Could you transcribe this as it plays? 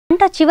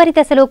పంట చివరి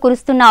దశలో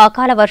కురుస్తున్న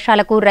అకాల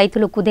వర్షాలకు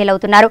రైతులు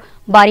కుదేలవుతున్నారు.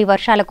 భారీ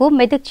వర్షాలకు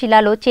మెదక్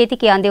జిల్లాలో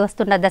చేతికి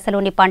అందివస్తున్న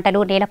దశలోని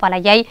పంటలు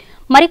నేలపాలయ్యాయి.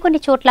 మరికొన్ని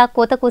చోట్ల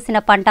కోత కూసిన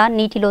పంట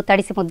నీటిలో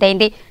తడిసి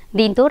ముద్దైంది.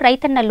 దీంతో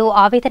రైతన్నల్లో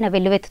ఆవేదన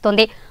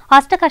వెల్లువెత్తుతోంది.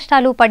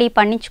 అష్టకష్టాలు పడి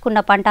పండించుకున్న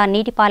పంట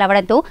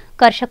నీటిపాలవడంతో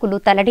కర్షకులు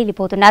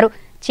తలడిల్లిపోతున్నారు.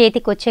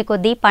 చేతికొచ్చే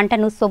కొద్దీ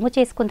పంటను సొమ్ము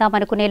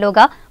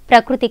చేసుకుందామనుకునేలోగా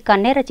ప్రకృతి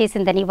కన్నెర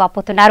చేసిందని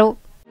వాపోతున్నారు.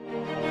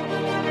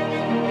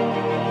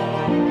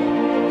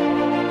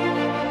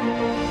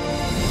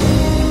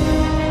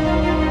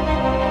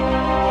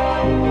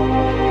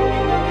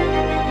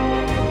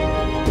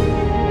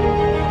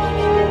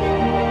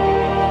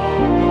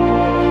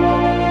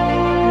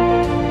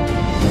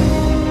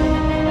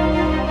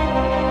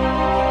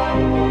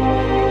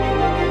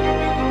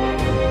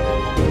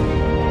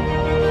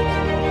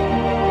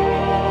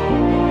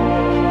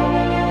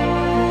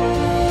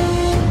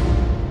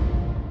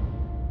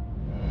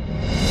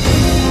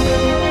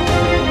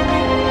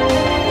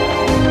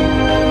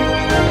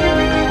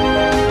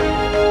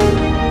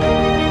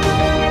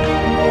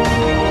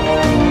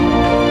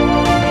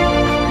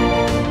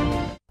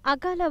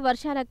 అకాల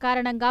వర్షాల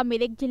కారణంగా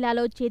మెదక్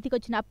జిల్లాలో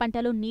చేతికొచ్చిన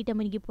పంటలు నీట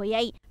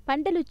మునిగిపోయాయి.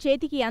 పంటలు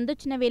చేతికి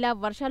అందొచ్చిన వేళ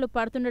వర్షాలు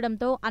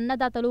పడుతుండటంతో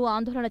అన్నదాతలు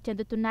ఆందోళన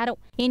చెందుతున్నారు.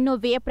 ఎన్నో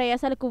వ్యయ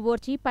ప్రయాసాలకు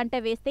ఓర్చి పంట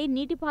వేస్తే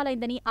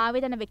నీటిపాలైందని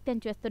ఆవేదన వ్యక్తం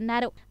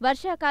చేస్తున్నారు.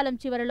 వర్షాకాలం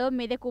చివరలో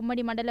మెదక్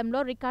ఉమ్మడి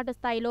మండలంలో రికార్డు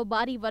స్థాయిలో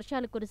భారీ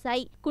వర్షాలు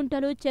కురిశాయి.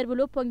 కుంటలు,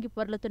 చెరువులు పొంగి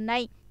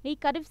పొర్లుతున్నాయి. ఈ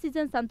ఖరీఫ్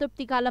సీజన్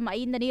సంతృప్తి కాలం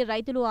అయిందని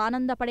రైతులు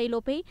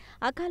ఆనందపడేలోపే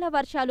అకాల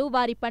వర్షాలు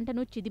వారి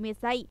పంటను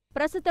చిదిమేశాయి.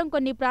 ప్రస్తుతం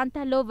కొన్ని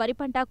ప్రాంతాల్లో వరి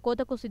పంట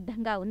కోతకు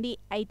సిద్ధంగా ఉంది.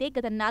 అయితే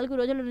గత 4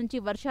 రోజుల నుంచి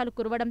వర్షాలు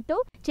కురవడంతో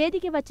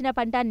చేతికి వచ్చిన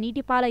పంట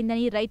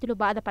నీటిపాలైందని రైతులు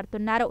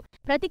బాధపడుతున్నారు.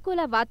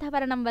 ప్రతికూల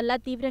వాతావరణం వల్ల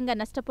తీవ్రంగా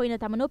నష్టపోయిన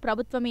తమను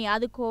ప్రభుత్వమే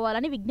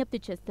ఆదుకోవాలని విజ్ఞప్తి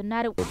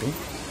చేస్తున్నారు.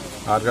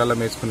 ఆరుగాలం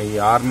వేసుకుని ఈ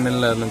 6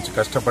 నెలల నుంచి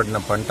కష్టపడిన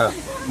పంట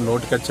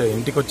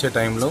ఇంటికొచ్చే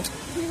టైంలో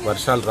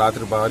వర్షాలు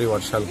రాత్రి భారీ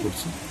వర్షాలు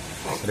కురిసి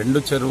 2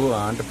 చెరువు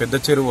అంటే పెద్ద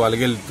చెరువు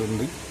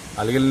అలిగెళ్తుంది.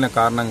 అలిగెళ్ళిన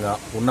కారణంగా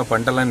ఉన్న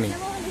పంటలన్నీ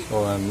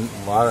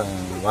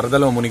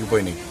వరదలో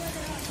మునిగిపోయినాయి.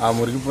 ఆ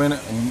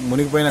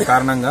మునిగిపోయిన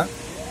కారణంగా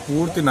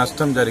పూర్తి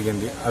నష్టం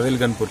జరిగింది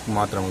అవేల్గన్పూర్కి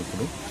మాత్రం.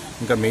 ఇప్పుడు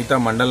ఇంకా మిగతా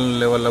మండలం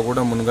లెవెల్లో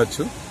కూడా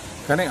మునగచ్చు,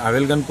 కానీ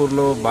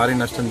అవేల్గన్పూర్లో భారీ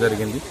నష్టం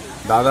జరిగింది.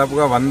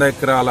 దాదాపుగా 100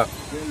 ఎకరాల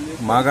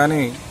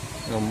మాగాని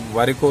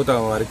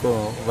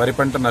వరి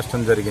పంట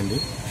నష్టం జరిగింది.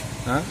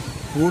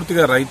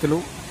 పూర్తిగా రైతులు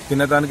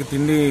తినడానికి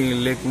తిండి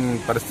లేని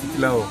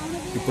పరిస్థితిలో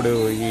ఇప్పుడు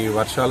ఈ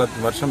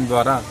వర్షం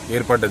ద్వారా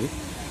ఏర్పడ్డది.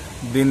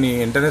 దీన్ని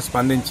వెంటనే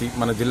స్పందించి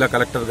మన జిల్లా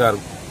కలెక్టర్ గారు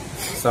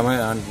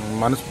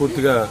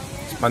మనస్ఫూర్తిగా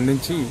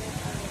స్పందించి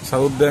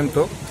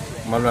సౌద్యంతో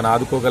మనల్ని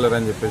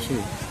ఆదుకోగలరని చెప్పేసి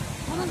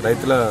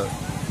రైతుల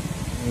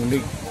నుండి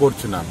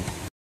కోరుచున్నాను.